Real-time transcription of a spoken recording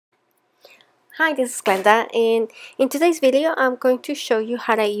Hi, this is Glenda, and in today's video I'm going to show you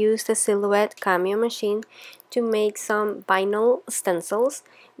how to use the Silhouette Cameo machine to make some vinyl stencils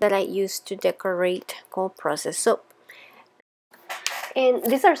that I use to decorate cold process soap. And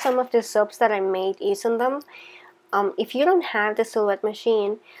these are some of the soaps that I made using them. If you don't have the Silhouette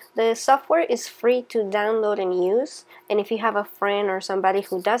machine, the software is free to download and use, and if you have a friend or somebody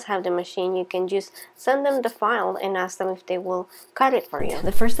who does have the machine, you can just send them the file and ask them if they will cut it for you.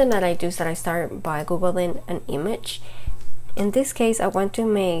 The first thing that I do is that I start by googling an image. In this case, I want to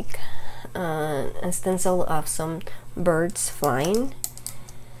make a stencil of some birds flying.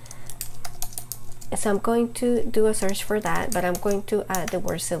 So I'm going to do a search for that, but I'm going to add the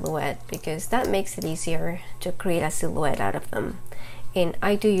word silhouette because that makes it easier to create a silhouette out of them. And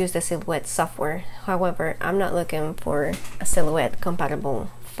I do use the Silhouette software. However, I'm not looking for a Silhouette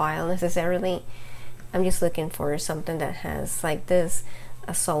compatible file necessarily. I'm just looking for something that has like this,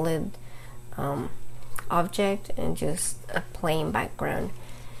 a solid object and just a plain background.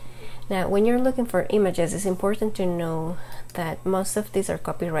 Now, when you're looking for images, it's important to know that most of these are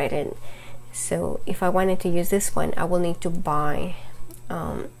copyrighted. So if I wanted to use this one, I will need to buy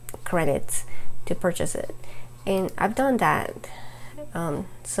credits to purchase it, and I've done that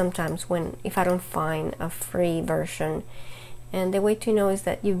sometimes if I don't find a free version. And the way to know is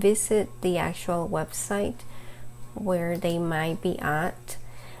that you visit the actual website where they might be at,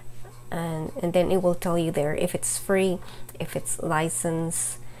 and then it will tell you there if it's free, if it's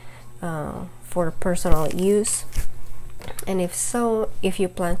licensed for personal use. And if so, if you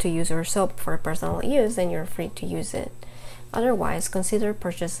plan to use your soap for personal use, then you're free to use it. Otherwise, consider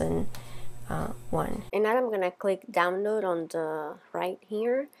purchasing one. And now I'm gonna click download on the right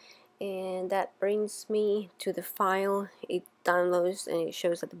here, and that brings me to the file. It downloads and it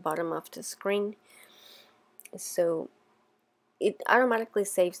shows at the bottom of the screen. So it automatically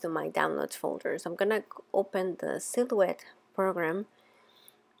saves to my downloads folder. So I'm gonna open the Silhouette program,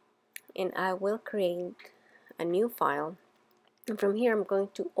 and I will create a new file, and from here I'm going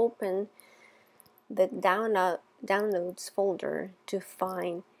to open the downloads folder to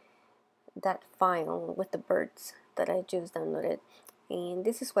find that file with the birds that I just downloaded, and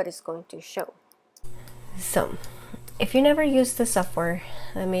this is what it's going to show. So if you never used the software,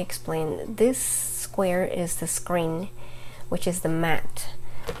 let me explain. This square is the screen, which is the mat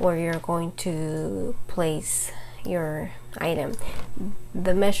where you're going to place your item.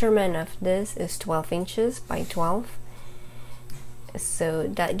 The measurement of this is 12 inches by 12, so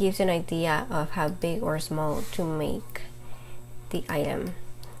that gives you an idea of how big or small to make the item.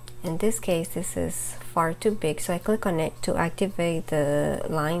 In this case, this is far too big, so I click on it to activate the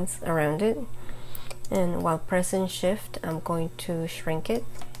lines around it, and while pressing shift, I'm going to shrink it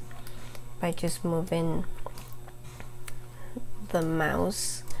by just moving the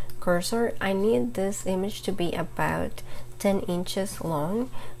mouse cursor. I need this image to be about 10 inches long,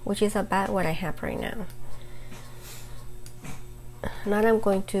 which is about what I have right now. Now I'm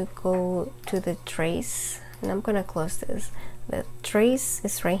going to go to the trace, and I'm going to close this. The trace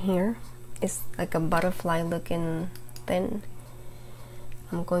is right here. It's like a butterfly looking thing.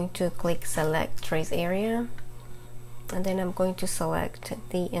 I'm going to click select trace area, and then I'm going to select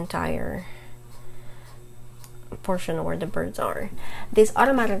the entire portion where the birds are. This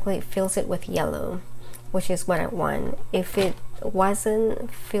automatically fills it with yellow, which is what I want. If it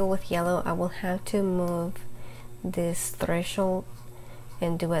wasn't filled with yellow, I will have to move this threshold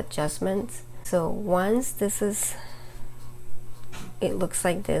and do adjustments. So once it looks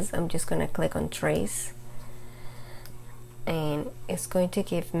like this, I'm just gonna click on trace, and it's going to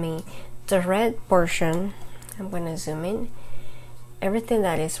give me the red portion. I'm gonna zoom in. Everything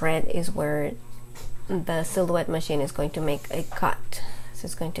that is red is where the Silhouette machine is going to make a cut, so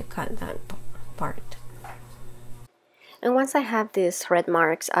it's going to cut that part. And once I have these red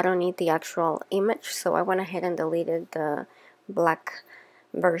marks, I don't need the actual image, so I went ahead and deleted the black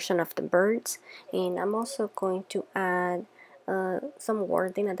version of the birds. And I'm also going to add some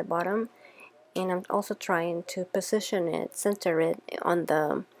wording at the bottom, and I'm also trying to position it, center it on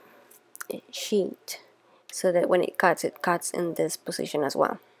the sheet, so that when it cuts in this position as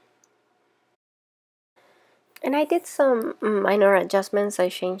well. And I did some minor adjustments. I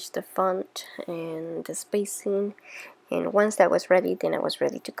changed the font and the spacing, and once that was ready, then I was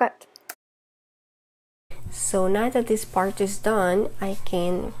ready to cut. So now that this part is done, I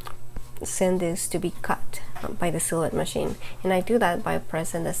can send this to be cut by the Silhouette machine, and I do that by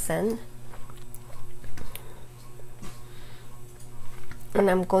pressing the send. And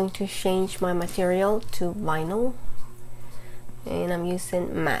I'm going to change my material to vinyl, and I'm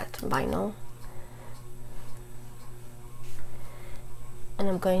using matte vinyl. And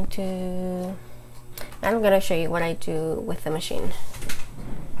I'm going to I'm gonna show you what I do with the machine.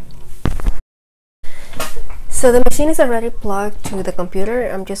 So the machine is already plugged to the computer.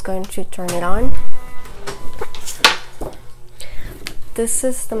 I'm just going to turn it on. This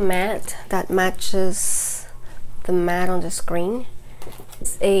is the mat that matches the mat on the screen.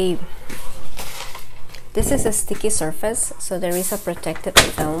 This is a sticky surface, so there is a protective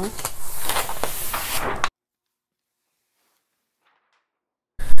film.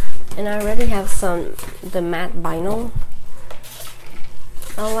 And I already have the matte vinyl.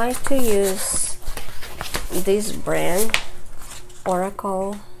 I like to use this brand,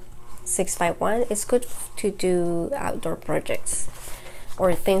 Oracle 651. It's good to do outdoor projects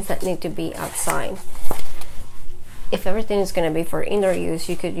or things that need to be outside. If everything is going to be for indoor use,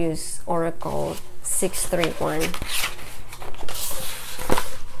 you could use Oracle 631.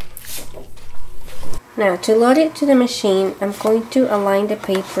 Now to load it to the machine, I'm going to align the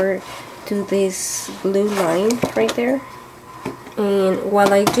paper to this blue line right there. And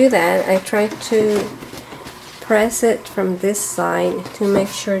while I do that, I try to press it from this side to make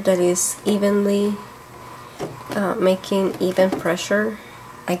sure that it's evenly making even pressure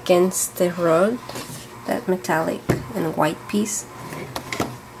against the rod, that metallic and white piece.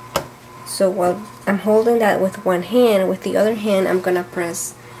 So while I'm holding that with one hand, with the other hand I'm gonna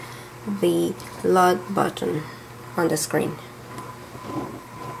press the load button on the screen.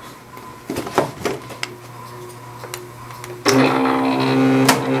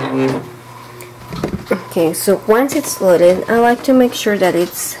 Okay, so once it's loaded, I like to make sure that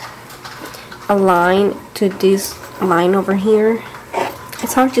it's aligned to this line over here.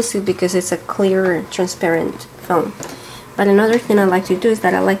 It's hard to see because it's a clear, transparent film. But another thing I like to do is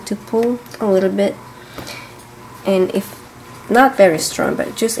that I like to pull a little bit, and if not very strong,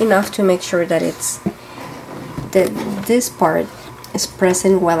 but just enough to make sure that this part is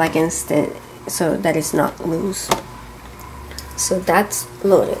pressing well against it, so that it's not loose. So that's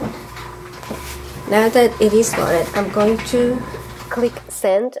loaded. Now that it is loaded, I'm going to click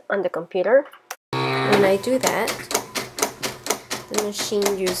send on the computer. When I do that, the machine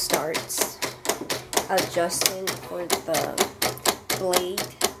just starts adjusting for the blade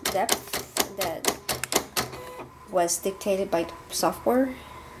depth that was dictated by the software.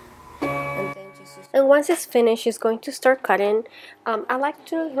 And once it's finished, it's going to start cutting. I like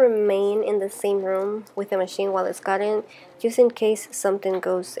to remain in the same room with the machine while it's cutting, just in case something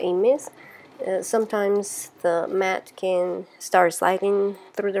goes amiss. Sometimes the mat can start sliding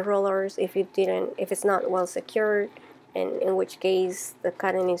through the rollers if it's not well secured, and in which case the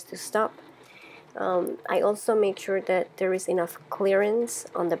cutting needs to stop. I also make sure that there is enough clearance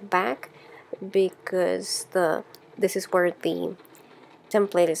on the back, because this is where the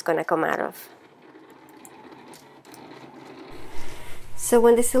template is going to come out of. So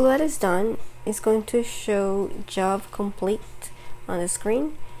when the silhouette is done, it's going to show job complete on the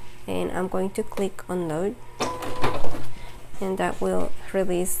screen, and I'm going to click on load, and that will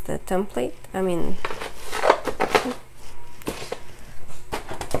release the template. I mean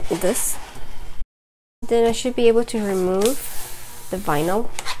this. Then I should be able to remove the vinyl.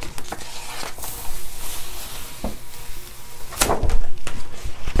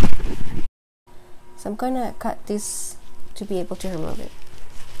 So I'm gonna cut this to be able to remove it.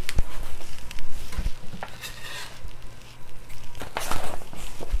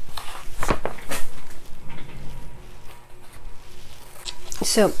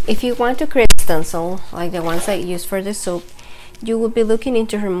 So if you want to create a stencil like the ones I use for the soap, you will be looking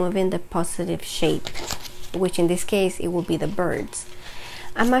into removing the positive shape, which in this case it will be the birds.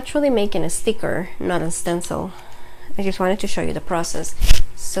 I'm actually making a sticker, not a stencil. I just wanted to show you the process.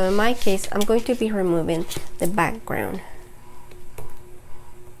 So in my case, I'm going to be removing the background.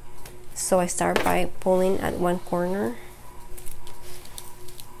 So I start by pulling at one corner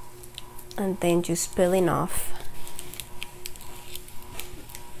and then just peeling off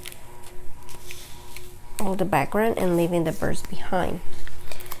all the background and leaving the birds behind.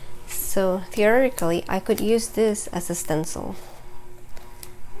 So theoretically, I could use this as a stencil.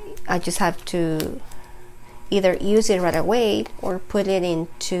 I just have to either use it right away or put it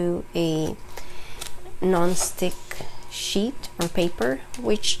into a non-stick sheet or paper,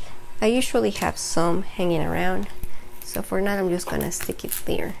 which I usually have some hanging around. So for now, I'm just gonna stick it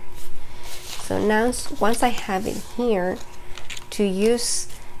there. So now, once I have it here, to use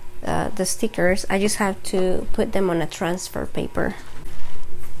the stickers, I just have to put them on a transfer paper.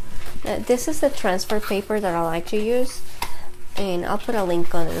 This is the transfer paper that I like to use, and I'll put a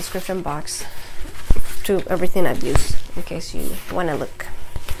link on the description box to everything I've used in case you want to look.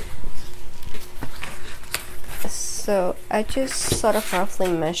 So I just sort of roughly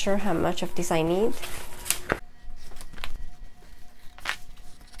measure how much of this I need,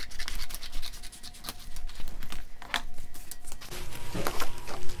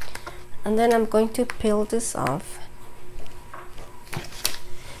 And then I'm going to peel this off.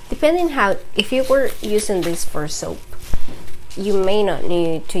 Depending how, if you were using this for soap, you may not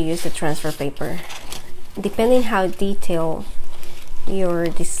need to use the transfer paper, depending how detailed your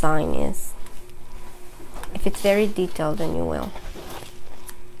design is. If it's very detailed, then you will.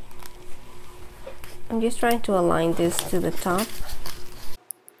 I'm just trying to align this to the top.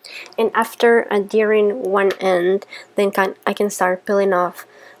 And after adhering one end, then I can start peeling off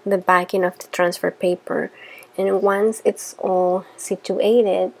the backing of the transfer paper. And once it's all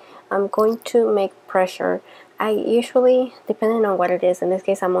situated, I'm going to make pressure. I usually, depending on what it is, in this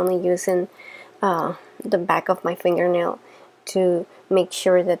case I'm only using the back of my fingernail to make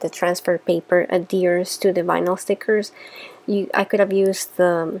sure that the transfer paper adheres to the vinyl stickers. I could have used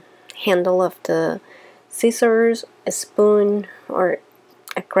the handle of the scissors, a spoon, or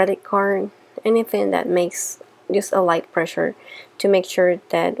a credit card, anything that makes just a light pressure to make sure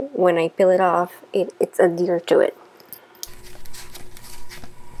that when I peel it off, it's adhered to it.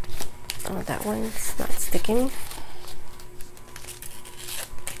 Oh, that one's not sticking.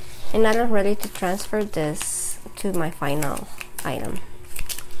 And now I'm ready to transfer this to my final item.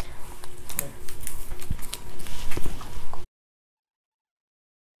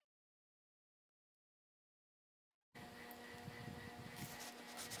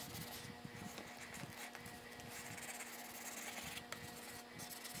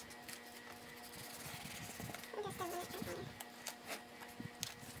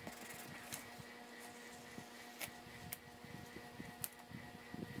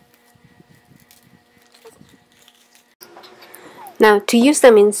 Now, to use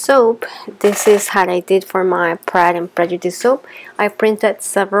them in soap, this is how I did for my Pride and Prejudice soap. I printed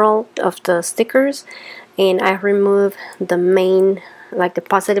several of the stickers and I removed the main, like the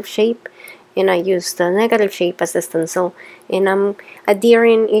positive shape, and I used the negative shape as the stencil, and I'm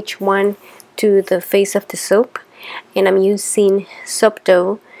adhering each one to the face of the soap, and I'm using soap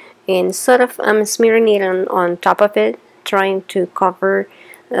dough and sort of I'm smearing it on top of it, trying to cover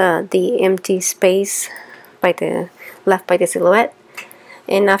the empty space left by the silhouette.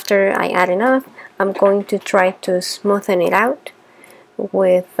 And after I add enough, I'm going to try to smoothen it out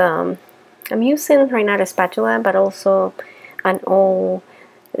with I'm using right now a spatula, but also an old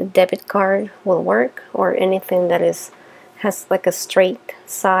debit card will work, or anything that has like a straight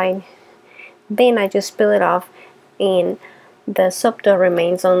side. Then I just peel it off, and the soap dough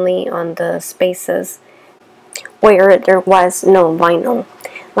remains only on the spaces where there was no vinyl,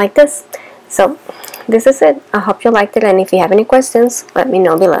 like this. So this is it. I hope you liked it, and if you have any questions, let me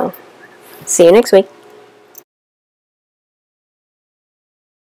know below. See you next week.